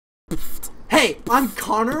Hey, I'm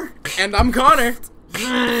Connor. And I'm Connor.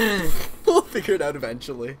 We'll figure it out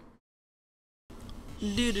eventually.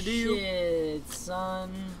 Shit,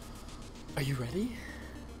 son. Are you ready?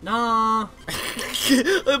 Nah.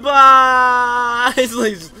 Bye.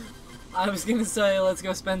 I was gonna say, let's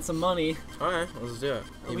go spend some money. Alright, let's do it.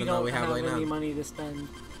 We Even don't though we have like any none. money to spend.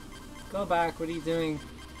 Go back. What are you doing?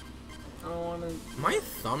 I don't wanna. My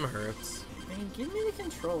thumb hurts. Man, give me the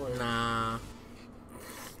controller. Nah.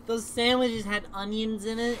 Those sandwiches had onions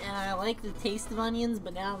in it, and I like the taste of onions,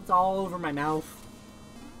 but now it's all over my mouth.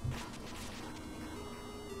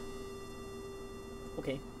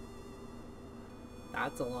 Okay.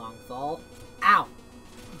 That's a long fall. Ow!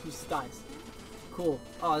 He just dies. Cool.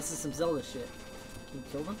 Oh, this is some Zelda shit. Can you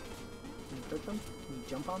kill them? Can you hurt them? Can you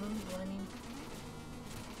jump on them? You know what I mean?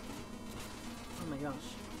 Oh my gosh.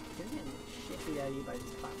 You're getting the shit beat out of you by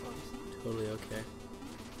these platforms. Totally okay.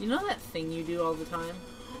 You know that thing you do all the time?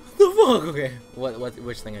 The fuck? Okay.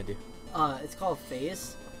 Which thing I do? It's called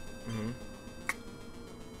phase. Mm-hmm.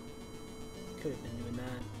 Could have been doing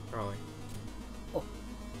that. Probably. Oh.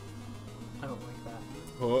 I don't like that.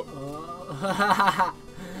 Oh. Oh.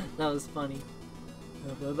 That was funny.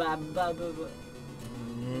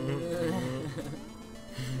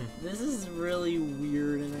 This is really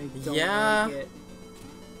weird and I don't like it.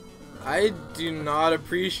 I do not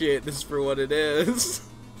appreciate this for what it is.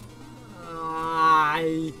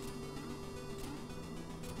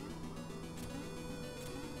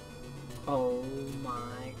 Oh my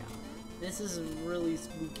god. This is really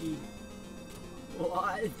spooky.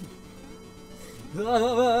 What?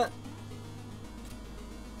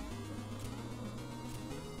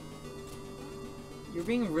 You're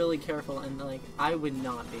being really careful and like, I would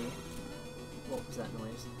not be. What was that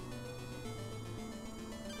noise?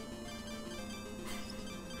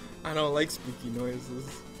 I don't like spooky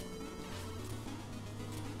noises.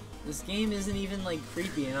 This game isn't even like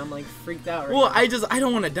creepy and I'm like freaked out right Well, now. I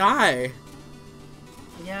don't want to die.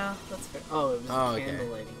 Yeah, that's fair. Oh, it was Oh, a okay. candle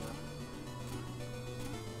lighting up.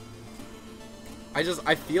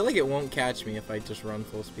 I feel like it won't catch me if I just run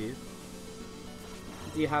full speed.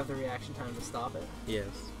 Do you have the reaction time to stop it? Yes.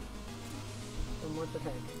 Then what the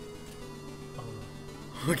heck?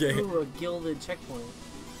 Okay. Ooh, a gilded checkpoint.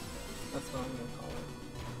 That's what I'm gonna call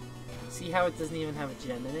it. See how it doesn't even have a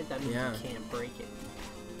gem in it? That means you can't break it.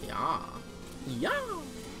 Yeah. Yeah.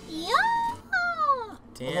 Yeah!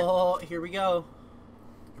 Damn. Oh, here we go.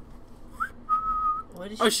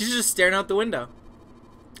 What is she? Oh, she's just staring out the window.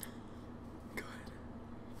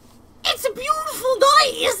 It's a beautiful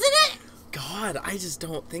night, isn't it? God, I just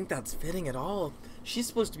don't think that's fitting at all. She's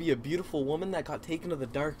supposed to be a beautiful woman that got taken to the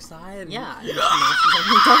dark side. Yeah, and now she's on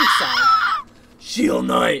the dark side. Shield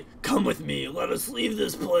Knight, come with me. Let us leave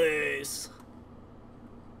this place.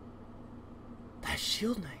 That's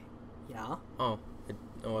Shield Knight. Yeah? Oh,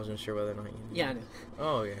 I wasn't sure whether or not you knew. Yeah, I know.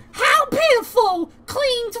 Oh, okay. How pitiful!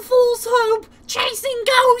 Clinging to false hope, chasing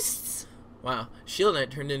ghosts! Wow, Shield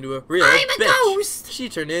Knight turned into a real I'm a bitch. ghost! She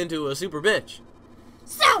turned into a super bitch.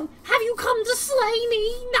 So, have you come to slay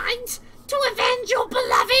me, knight? To avenge your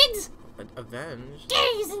beloved? Avenge?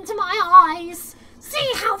 Gaze into my eyes.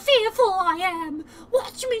 See how fearful I am.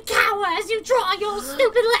 Watch me cower as you draw your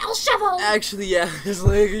stupid little shovel. Actually, yeah, it's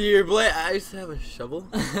like your blade. I used to have a shovel.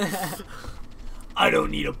 I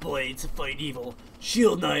don't need a blade to fight evil.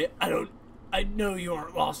 Shield Knight, I know you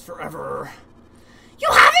aren't lost forever. You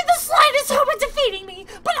haven't the slightest hope of defeating me,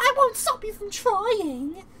 but I won't stop you from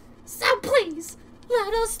trying. So please,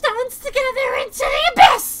 let us dance together into the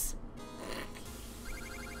abyss!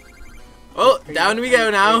 Oh, down we go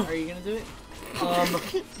now. Are you gonna do it?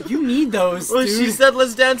 You need those, Well, dude. she said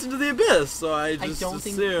let's dance into the abyss, so I just don't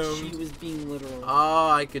assumed. think she was being literal. Oh,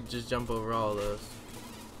 I could just jump over all those.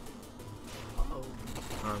 Uh-oh.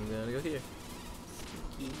 I'm gonna go here.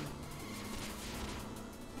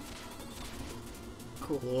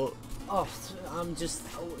 Cool. Oh, I'm just...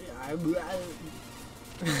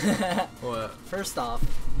 What? First off,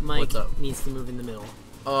 Mike What's up? needs to move in the middle.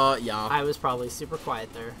 Yeah. I was probably super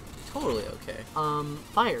quiet there. Totally okay.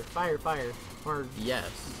 Fire. Or Yes.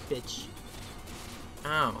 bitch.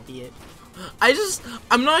 Ow. Be it.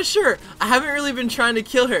 I'm not sure. I haven't really been trying to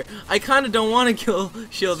kill her. I kind of don't want to kill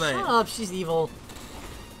Shield Knight. Shut up, she's evil.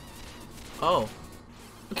 Oh.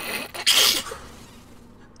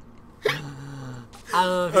 I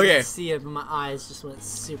don't know if you Okay. can see it, but my eyes just went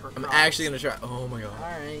super I'm crossed. actually gonna try. Oh my god.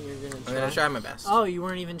 Alright, you're gonna try. I'm gonna try my best. Oh, you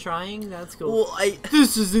weren't even trying? That's cool. Well,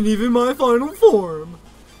 This isn't even my final form!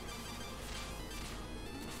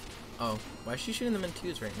 Oh, why is she shooting them in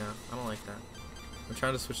twos right now? I don't like that. I'm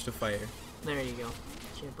trying to switch to fire. There you go.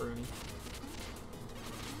 Champeroni.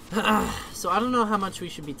 So I don't know how much we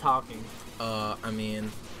should be talking. I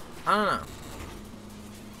mean, I don't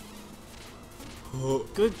know.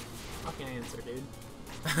 Good fucking answer, dude.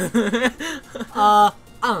 I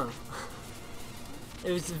don't know.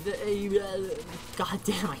 It was. God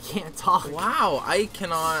damn, I can't talk. Wow, I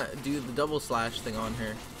cannot do the double slash thing on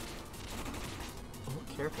her. Oh,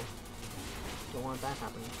 careful. Don't want that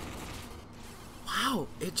happening. Wow,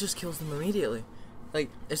 it just kills them immediately. Like,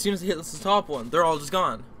 as soon as it hits the top one, they're all just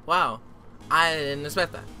gone. Wow. I didn't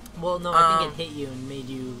expect that. Well, no, I think it hit you and made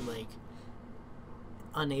you, like,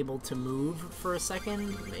 unable to move for a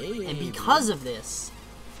second. Maybe. And because of this,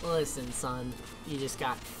 listen, son, you just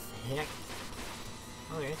got thick.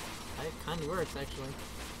 Okay, that kind of works, actually.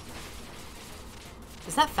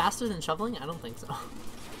 Is that faster than shoveling? I don't think so. I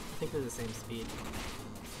think they're the same speed.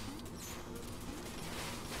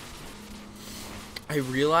 I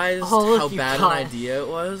realized Oh, how look, bad an idea it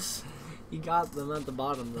was. You got them at the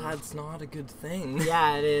bottom, though. That's not a good thing.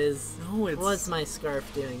 Yeah, it is. No, it's... What's my scarf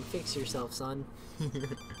doing? Fix yourself, son.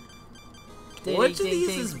 Which of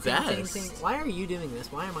these is best? Why are you doing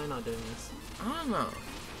this? Why am I not doing this? I don't know.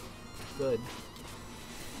 Good.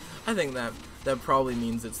 I think that probably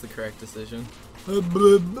means it's the correct decision.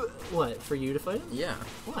 What, for you to fight him? Yeah.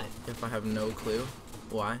 Why? If I have no clue.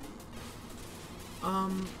 Why?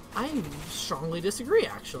 I strongly disagree,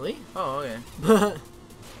 actually. Oh, okay.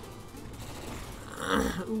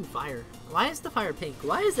 Ooh, fire. Why is the fire pink?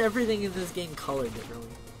 Why is everything in this game colored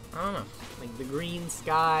differently? I don't know. Like the green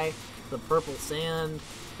sky, the purple sand,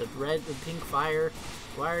 the red, the pink fire.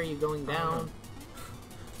 Why are you going down?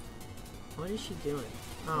 What is she doing?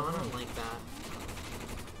 Oh, I don't like that.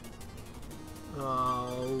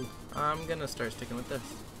 Oh. I'm gonna start sticking with this.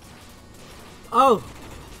 Oh!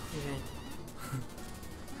 Okay.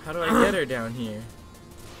 How do I get her down here?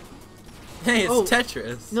 Hey, it's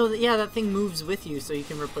Tetris. No, yeah, that thing moves with you so you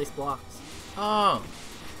can replace blocks. Oh.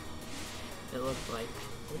 It looked like...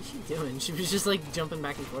 What is she doing? She was just like jumping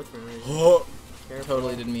back and forth for her. Oh. Careful.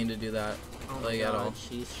 Totally didn't mean to do that. Oh like my God, at all.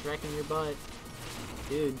 She's shrekking your butt.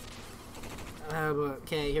 Dude.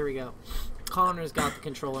 Okay, here we go. Connor's got the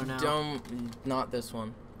controller now. Not this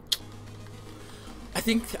one. I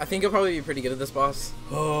think I'll probably be pretty good at this boss.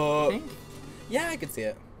 You think? Yeah, I could see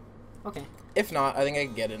it. Okay. If not, I think I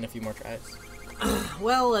can get it in a few more tries.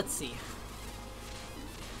 Well, let's see.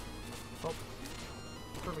 Oh.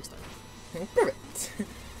 Perfect start. Perfect.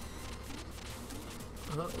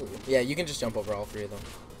 Yeah, you can just jump over all three of them.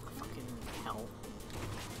 Fucking hell.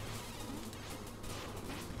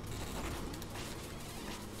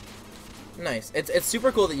 Nice. It's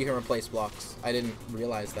super cool that you can replace blocks. I didn't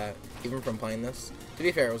realize that, even from playing this. To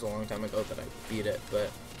be fair, it was a long time ago that I beat it, but...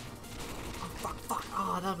 Oh, fuck.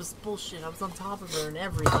 Oh, that was bullshit. I was on top of her and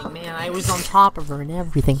everything, man. I was on top of her and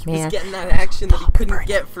everything, man. He was getting that action that he couldn't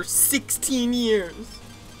get for 16 years.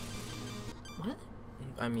 What?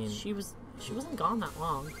 I mean... She wasn't gone that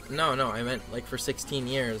long. No, I meant, like, for 16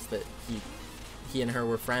 years that he and her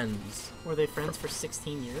were friends. Were they friends for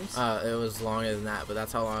 16 years? It was longer than that, but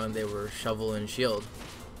that's how long they were Shovel and Shield.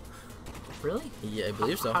 Really? Yeah, I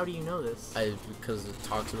believe so. How do you know this? Because it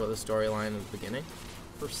talks about the storyline in the beginning.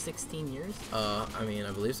 For 16 years? I mean,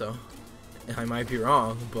 I believe so. I might be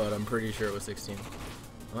wrong, but I'm pretty sure it was 16.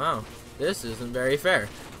 Wow, this isn't very fair.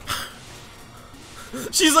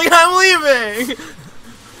 She's like, I'm leaving!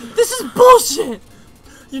 This is bullshit!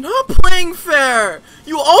 You're not playing fair!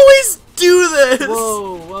 You always do this!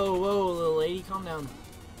 Whoa, little lady, calm down.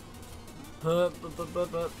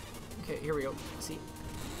 Okay, here we go. See?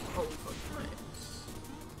 Oh, fuck. Nice.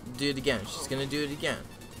 Do it again. She's gonna do it again.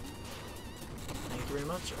 Thank you very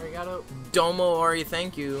much, arigato. Domo Ori,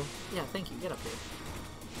 thank you. Yeah, thank you. Get up here.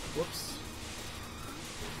 Whoops.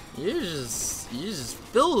 You're just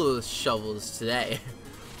filled with shovels today.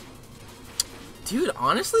 Dude,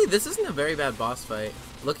 honestly, this isn't a very bad boss fight.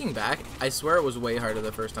 Looking back, I swear it was way harder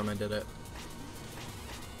the first time I did it.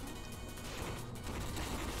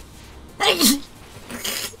 Okay.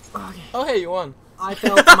 Oh, hey, you won. I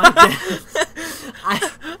fell to my death.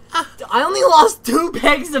 I only lost 2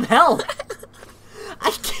 pegs of health.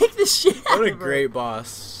 I kicked the shit out What a of her. great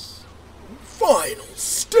boss. Final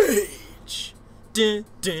stage. Dun,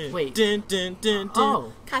 dun, Wait. Dun, dun, dun, dun.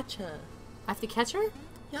 Oh. Gotcha. I have to catch her?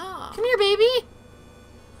 Yeah. Come here, baby.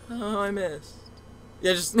 Oh, I missed.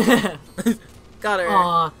 Yeah, just got her.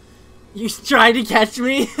 Aw. You tried to catch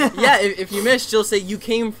me? Yeah, if you missed, she'll say you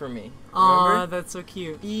came for me. Aw, Remember? that's so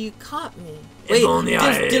cute. You caught me. If only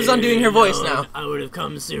Dibs on doing her voice now. I would have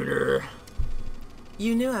come sooner.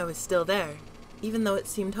 You knew I was still there, even though it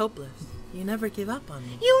seemed hopeless. You never gave up on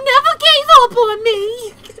me. You never gave up on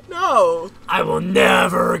me! No! I will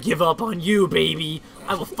never give up on you, baby.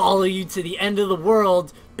 I will follow you to the end of the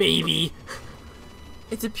world, baby.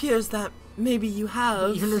 It appears that maybe you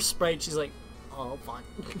have. Even her sprite, she's like, oh, fine.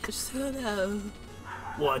 Shut up.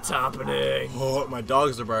 What's happening? Oh, my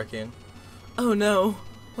dogs are barking. Oh no.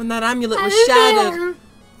 When that amulet was shattered,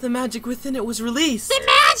 the magic within it was released. The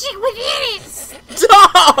magic within it!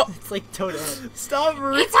 Stop! It's like Toadette. Stop.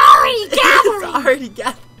 It's already gathering! It's already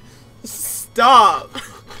gathering. Stop.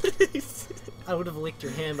 I would have licked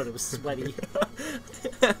your hand, but it was sweaty.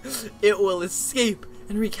 It will escape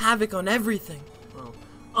and wreak havoc on everything. Oh.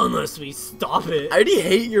 Unless we stop it. I already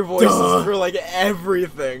hate your voices Duh. for like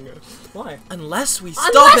everything. Why? Unless we stop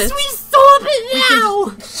Unless it. we stop it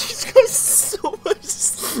now! She's got so much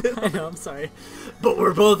spit. I know, I'm sorry. But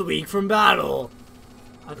we're both weak from battle.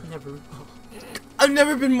 I've never... Oh. I've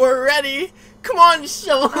never been more ready. Come on,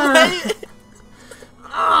 show me.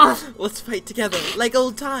 Let's fight together like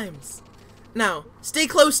old times. Now, stay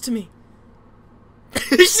close to me.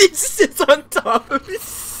 She sits on top of me.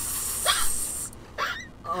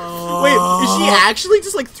 Wait, is she actually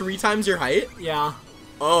just like 3 times your height? Yeah.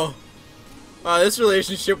 Oh. Wow, this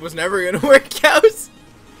relationship was never gonna work out. Okay,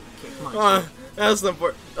 come on. That's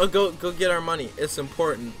important. Oh, go get our money. It's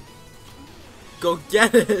important. Go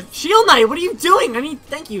get it. Shield Knight, what are you doing? I mean,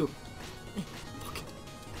 thank you. Hey, look.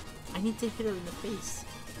 I need to hit her in the face.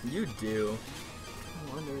 You do.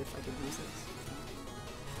 I wonder if I can use this.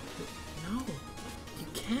 No, you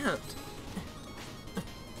can't.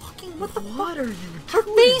 Fucking what the What are you Her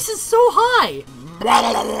doing? face is so high!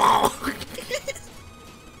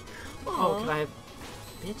 Oh, can I have...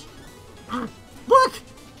 Bitch. Look!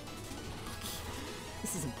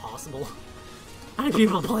 This is impossible. How do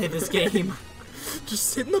people play this game? Just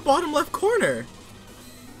sit in the bottom left corner.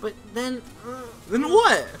 But then... Then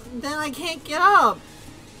what? then I can't get up!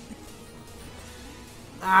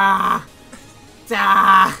 Ah!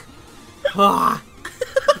 Ah! Ah!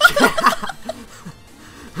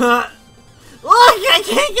 Look! I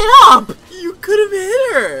can't get up! You could have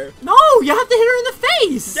hit her. No! You have to hit her in the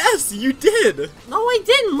face! Yes, you did. No, I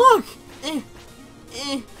didn't! Look!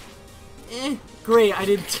 Great, I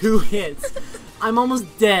did 2 hits. I'm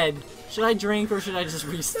almost dead. Should I drink or should I just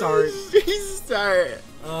restart? Restart.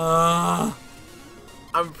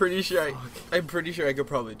 I'm pretty sure I could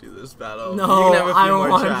probably do this battle. No, you can have a few I don't more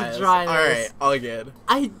want to tries. try All this. right, all good.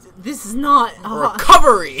 This is not...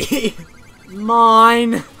 Recovery.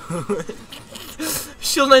 mine!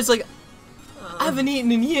 Shield Knight's like, I haven't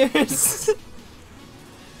eaten in years.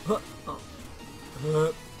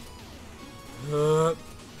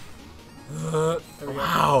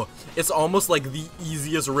 Wow, it's almost like the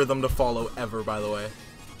easiest rhythm to follow ever, by the way.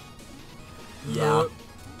 Yeah.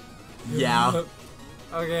 Yeah.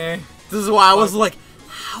 Okay. This is why I was like,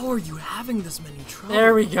 how are you having this many troubles?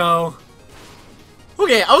 There we go.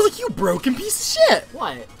 Okay, I was like, you broken piece of shit.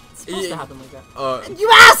 What? It's supposed to happen like that. You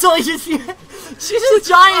You asshole! She's a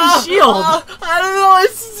giant shield! I don't know what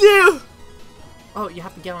to do. Oh, you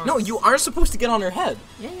have to get on... No, you aren't supposed to get on her head.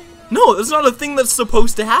 Yeah. No, that's not a thing that's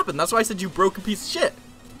supposed to happen. That's why I said you broke a piece of shit.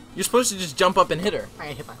 You're supposed to just jump up and hit her. I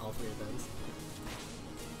got hit by all 3 of those.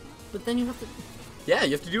 But then you have to... Yeah,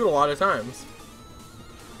 you have to do it a lot of times.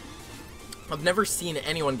 I've never seen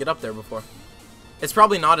anyone get up there before. It's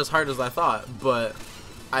probably not as hard as I thought, but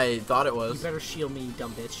I thought it You was. better shield me, you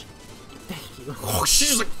dumb bitch. Thank you. Oh,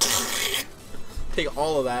 she's just like... Take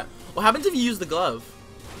all of that. What happens if you use the glove?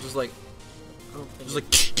 Just like... I don't think, Just like...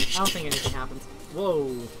 I don't think anything happens. Whoa.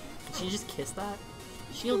 Did she just kiss that?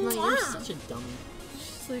 Shield Knight, you're such a dummy.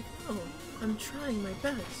 She's like, oh, I'm trying my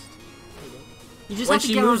best. There you go. You just When have to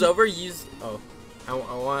she get moves on, over, use... Oh. I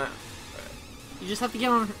want... You just have to get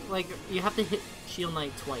on her, like, you have to hit Shield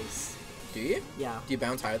Knight twice. Do you? Yeah. Do you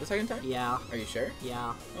bounce higher the second time? Yeah. Are you sure?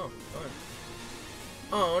 Yeah. Oh, fine.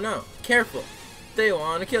 Oh no. Careful. They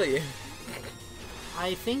want to kill you.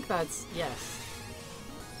 I think that's... yes.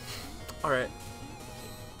 Alright.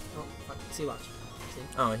 Oh, fuck. See, watch. See?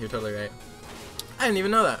 Oh, you're totally right. I didn't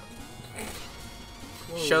even know that.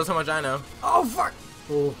 Whoa. Shows how much I know. Oh, fuck!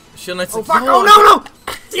 Oh, Shield Knight's oh like, fuck! "Yo, Oh, no, no!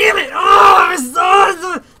 Damn it! Oh,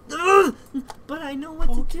 but I know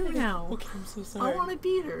what to do now. Okay, I'm so I sorry. want to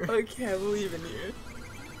beat her. Okay, I believe in you.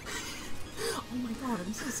 Oh my god,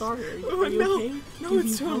 I'm so sorry. Are you, Oh are you no. okay? No, Do you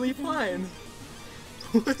it's need help totally with that? fine.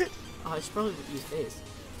 What? I should probably use face.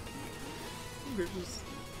 We're just...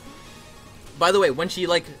 By the way, when she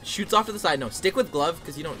like shoots off to the side, no, stick with glove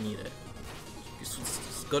because you don't need it.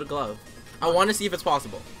 Just go to glove. I want to see if it's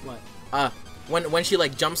possible. What? When she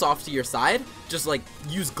like jumps off to your side, just like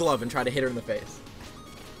use glove and try to hit her in the face.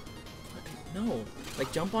 No.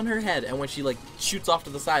 Like, jump on her head, and when she, like, shoots off to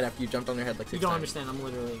the side after you jumped on her head, like, 6 You don't times. understand. I'm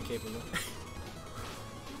literally incapable.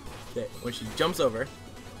 Okay, when she jumps over.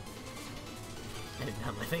 I didn't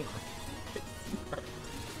have my thing on.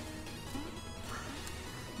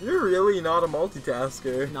 You're really not a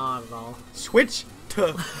multitasker. Not at all. Switch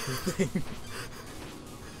to thing.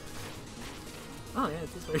 Oh yeah,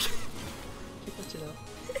 it does work. Check that shit out.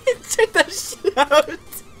 Check that shit out.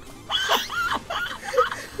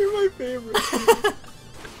 You're my favorite.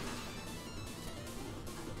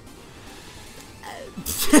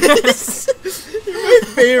 You're my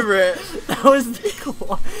favorite. That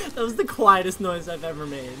was the quietest noise I've ever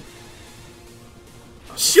made.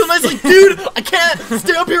 Shield Knight's like, dude, I can't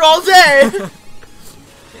stay up here all day. Yeah,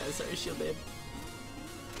 sorry, Shield Babe.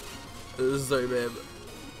 Sorry, babe.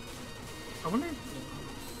 I wonder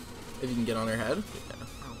If you can get on her head.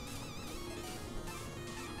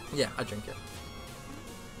 Yeah, I drink it.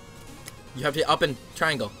 You have to hit up and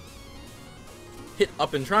triangle. Hit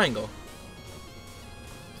up and triangle.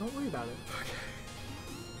 Don't worry about it. Okay.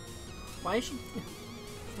 Why is she?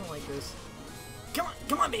 I don't like this. Come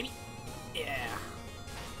on, baby. Yeah.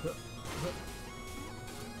 Okay,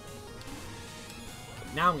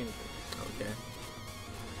 now I'm gonna do it. Okay.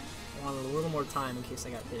 I wanted a little more time in case I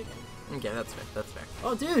got hit again. Okay, that's fair. That's fair.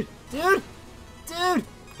 Oh, dude!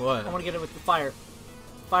 What? I want to get it with the fire.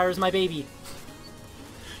 Fire is my baby.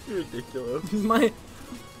 You're ridiculous. He's my.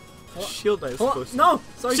 Shield Knight's Hold on. supposed to. No!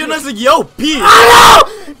 Sorry. Shield dude. Knight's like, yo, peace!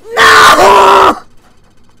 No!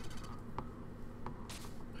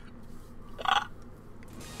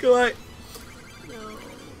 Go like.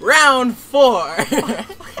 Round 4.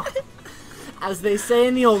 As they say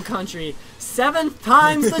in the old country, 7th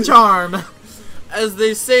time's the charm. As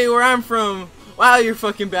they say where I'm from, wow, you're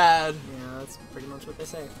fucking bad. Yeah, that's pretty much what they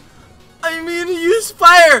say. I mean, use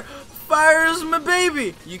fire! Fire is my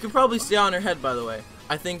baby! You could probably stay on her head, by the way.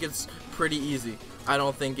 I think it's pretty easy. I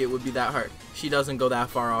don't think it would be that hard. She doesn't go that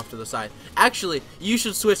far off to the side. Actually, you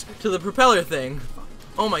should switch to the propeller thing.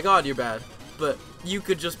 Oh my god, you're bad. But you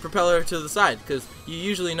could just propel her to the side, because you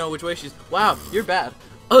usually know which way she's... Wow, you're bad.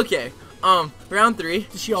 Okay, round 3.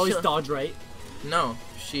 Does she always dodge right? No,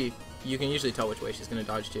 you can usually tell which way she's gonna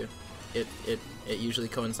dodge to. It usually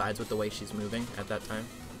coincides with the way she's moving at that time.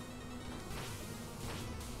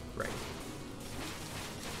 Right.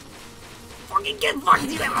 Fucking get fucked,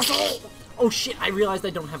 you asshole! Oh shit, I realized I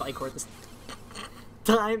don't have Ichor this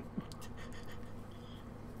time.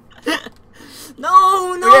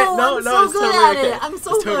 No, no, I'm no, so it's good totally at okay. it. I'm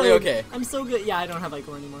so It's good. totally okay. I'm so good. Yeah, I don't have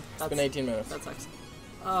Ichor anymore. It's been 18 minutes. That sucks.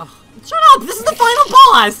 Shut up! This is the final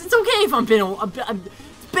boss. It's okay if it's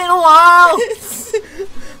been a while.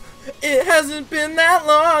 It hasn't been that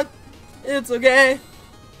long. It's okay.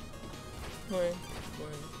 Boing,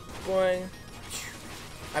 boing, boing.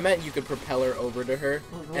 I meant you could propel her over to her.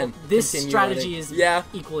 And This continue strategy running. is yeah.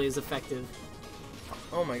 equally as effective.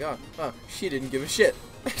 Oh my god. Oh, she didn't give a shit.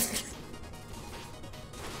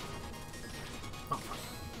 Oh, fuck.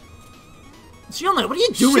 Shield Knight, what are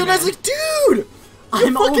you doing? Shield Knight's man? like, dude! You're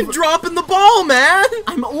I'm fucking over- dropping the ball, man!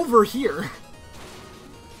 I'm over here.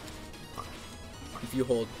 If you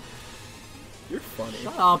hold. You're funny.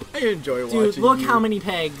 Shut up. I enjoy watching Dude, look you. how many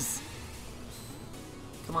pegs.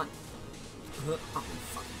 Come on. Oh,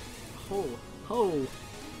 fuck. Ho. Ho.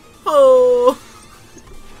 Oh!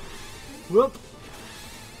 Whoop.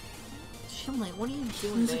 Shield Knight, what are you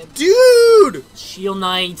doing, babe? Dude! Shield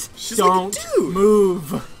Knight, She's like, don't dude.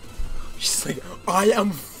 move. She's like, I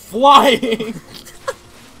am flying!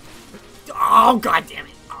 Oh, god damn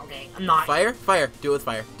it. Okay, I'm not. Fire? Fire. Do it with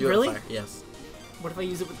fire. Do Really? it with fire. Yes. What if I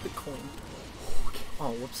use it with the coin?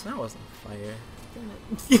 Oh, whoops. That wasn't fire.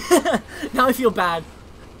 Now I feel bad.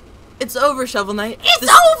 It's over, Shovel Knight. It's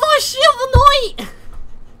over, Shield Knight!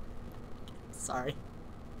 Sorry.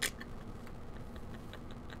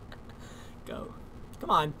 Go. Come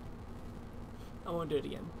on. I won't do it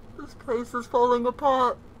again. This place is falling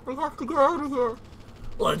apart. We have to get out of here.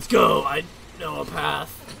 Let's go. I know a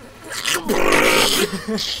path.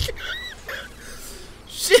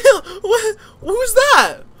 Shield! What was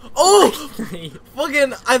that? Oh!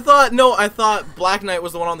 Fucking, I thought Black Knight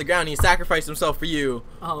was the one on the ground. He sacrificed himself for you.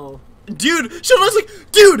 Oh. Dude, Shield Knight's like,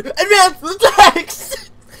 dude, advance attacks!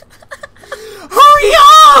 Hurry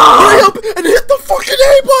up! Hurry up and hit the fucking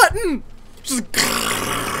A button! Just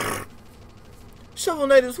Shovel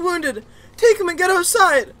Knight is wounded. Take him and get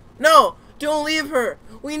outside. No, don't leave her.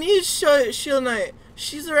 We need Shield Knight.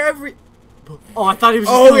 She's our every... Oh, I thought he was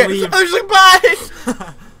just gonna leave. I was like, bye!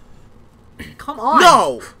 Come on.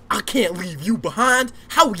 No! I can't leave you behind.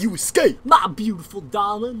 How will you escape? My beautiful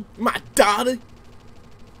darling. My daughter.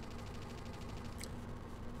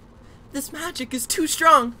 This magic is too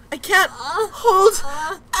strong. I can't hold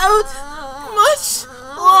out much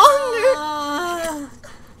longer.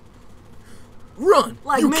 Run!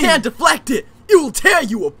 Like you me. can't deflect it. It will tear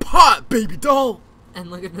you apart, baby doll. And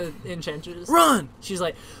look at the enchantress. Run! She's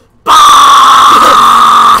like,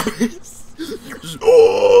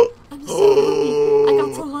 Oh! I'm so happy. I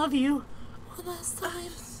got to love you. One last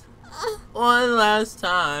time. One last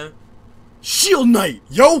time. Shield Knight,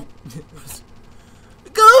 yo!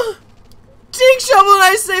 Go! Take Shovel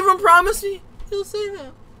Knight, save him, promise me. He'll save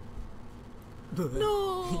him.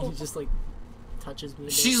 No. He just like touches me.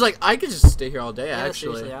 She's like, I could just stay here all day, yeah,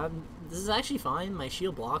 actually. seriously, this is actually fine. My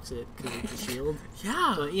shield blocks it because of the shield.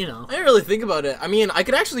 Yeah. But, you know. I didn't really think about it. I mean, I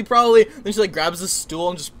could actually probably... Then she, like, grabs a stool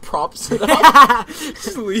and just props it up.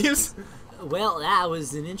 Just leaves. Well, that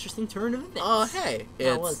was an interesting turn of events. Oh, hey.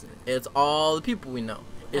 It's all the people we know.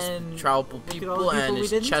 It's And travel look at all people, the people and we it's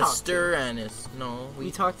didn't talk Chester, and it's... No,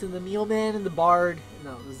 we talked to the meal man and the bard.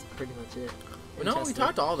 No, that was pretty much it. And No, we Chester.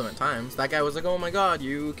 talked to all of them at times. That guy was like, oh my god,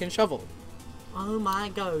 you can shovel. Oh my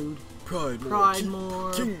god. Pride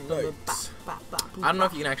more. King Knight. I don't know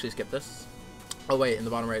if you can actually skip this. Oh wait, in the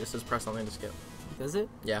bottom right it says press something to skip. Does it?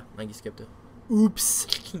 Yeah, I think you skipped it.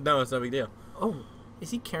 Oops. No, it's no big deal. Oh,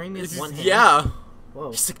 is he carrying me with one hand? Yeah.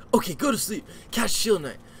 Whoa. He's like, okay, go to sleep. Catch Shield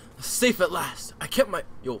Knight. Safe at last. I kept my...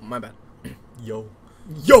 Yo, my bad. Yo,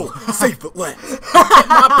 safe at last. I kept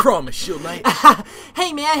my promise, Shield Knight.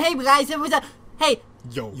 Hey man, hey guys, what's up? Hey.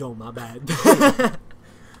 Yo, My bad.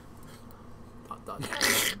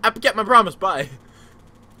 I kept my promise, bye.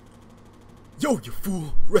 Yo, you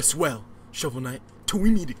fool. Rest well, Shovel Knight. Till we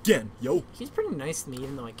meet again, yo. He's pretty nice to me,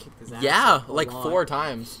 even though I kicked his ass. Yeah, a like lot. 4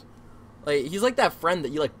 times. Like, he's like that friend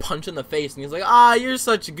that you, like, punch in the face, and he's like, ah, you're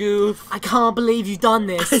such a goof. I can't believe you've done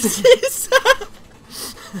this.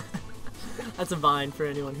 That's a vine for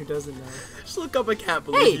anyone who doesn't know. Just look up, I can't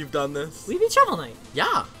believe Hey, you've done this. We beat Shovel Knight.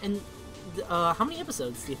 Yeah. And how many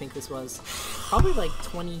episodes do you think this was? Probably like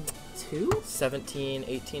 22? 17,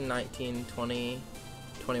 18, 19, 20,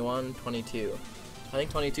 21, 22. I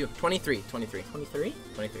think 22. 23. 23?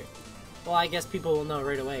 23. Well, I guess people will know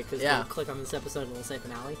right away because Yeah. they'll click on this episode and it'll say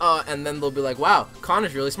finale. And then they'll be like, wow,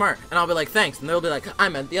 Connor's really smart. And I'll be like, thanks. And they'll be like, I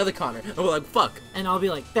meant the other Connor. And we'll be like, fuck. And I'll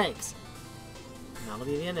be like, thanks. And that'll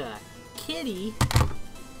be the end of that. Kitty.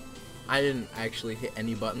 I didn't actually hit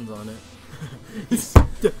any buttons on it.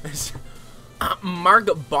 Mark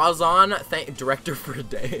Bozon, director for a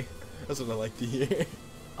day. That's what I like to hear.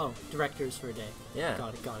 Oh, directors for a day. Yeah.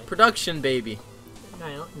 Got it. Production, baby.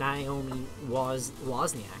 Naomi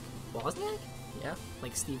Wozniak. Wozniak? Yeah,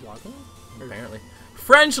 Like Steve Wozniak? apparently.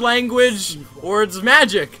 French language, words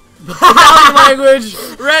magic. Italian language,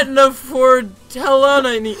 retina for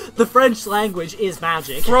teloni. The French language is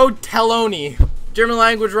magic. Frotelloni. German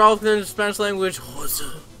language, Rolf, Spanish language,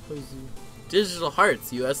 Digital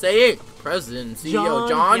Hearts, USA Inc. President and CEO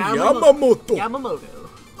John Yamamoto. Yamamoto.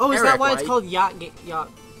 Oh, is Eric that why it's White. called Yacht?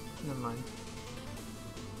 Never mind.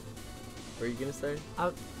 What are you gonna say?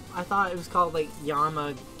 I thought it was called like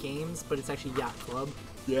Yama Games, but it's actually Yacht Club.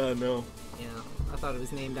 Yeah, no. Yeah, I thought it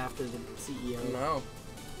was named after the CEO. No.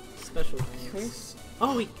 Special thanks.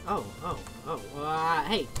 Oh,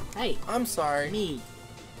 hey, I'm sorry. me.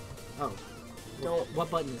 Oh, Don't. what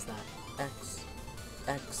button is that?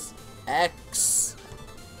 X.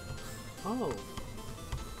 Oh,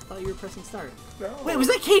 I thought you were pressing start. No. Wait, was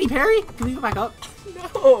that Katy Perry? Can we go back up?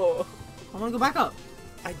 No. I want to go back up.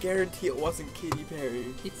 I guarantee it wasn't Katy Perry.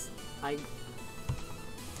 I.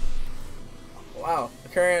 Wow.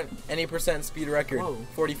 Current any percent speed record. Whoa.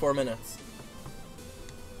 44 minutes.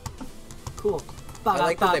 Cool. I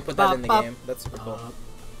like that they put that in the game. That's super cool.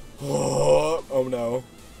 Oh no.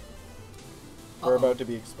 We're about to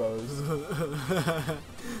be exposed.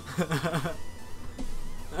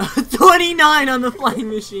 29 on the flying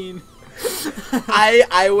machine.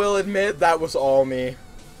 I will admit that was all me.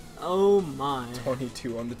 Oh my.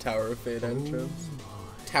 22 on the Tower of Fate entrance.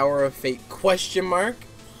 Tower of Fate question mark.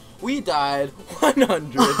 We died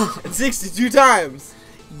 162 times.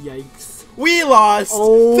 Yikes. We lost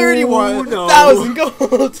Oh, 31,000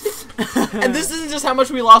 gold. And this isn't just how much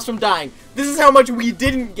we lost from dying. This is how much we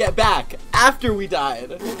didn't get back after we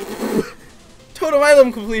died. Total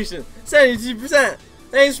item completion 72%.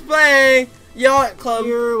 Thanks for playing Yacht Club.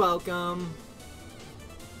 You're welcome.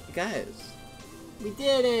 Guys, We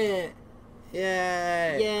did it.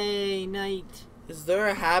 yay. Yay, night. Is there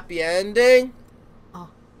a happy ending?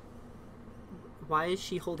 Why is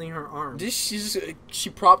she holding her arm? She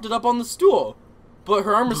propped it up on the stool, but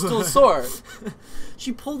her arm is still sore.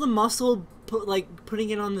 She pulled a muscle, putting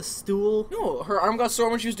it on the stool. No, her arm got sore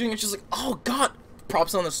when she was doing it. She's like, oh god,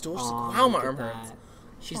 props on the stool. She's like, wow, my Look at arm hurts. that.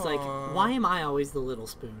 She's like, why am I always the little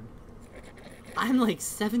spoon? I'm like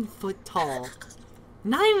 7 foot tall.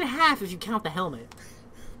 9.5 if you count the helmet.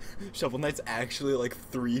 Shovel Knight's actually like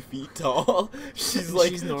 3 feet tall. She's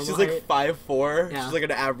like She's normal she's like height. 5'4". Yeah. She's like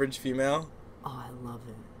an average female. Oh, I love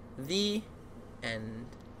it. The end.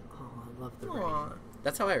 Oh, I love the Aw. rain.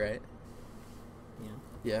 That's how I write. Yeah.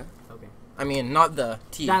 Yeah. Okay. I mean, not the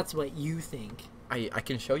T. That's what you think. I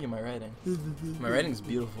can show you my writing. My writing's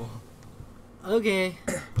beautiful. Okay.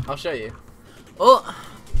 I'll show you. Oh.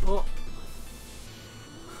 Oh.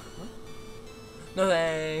 No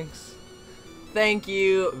thanks. Thank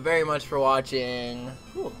you very much for watching.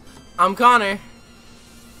 Cool. I'm Connor.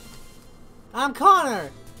 I'm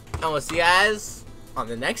Connor. And we'll see you guys on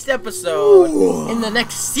the next episode in the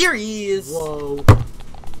next series. Whoa.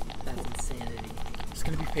 That's insanity. It's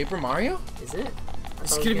gonna be Paper Mario? Is it? I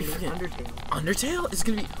It's thought gonna it was be Undertale. Undertale? It's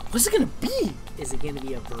gonna be. What's it gonna be? Is it gonna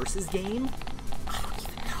be a versus game? I don't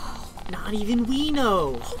even know. Not even we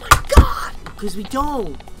know. Oh my god! Because we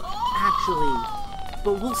don't, actually.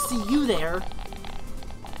 But we'll see you there.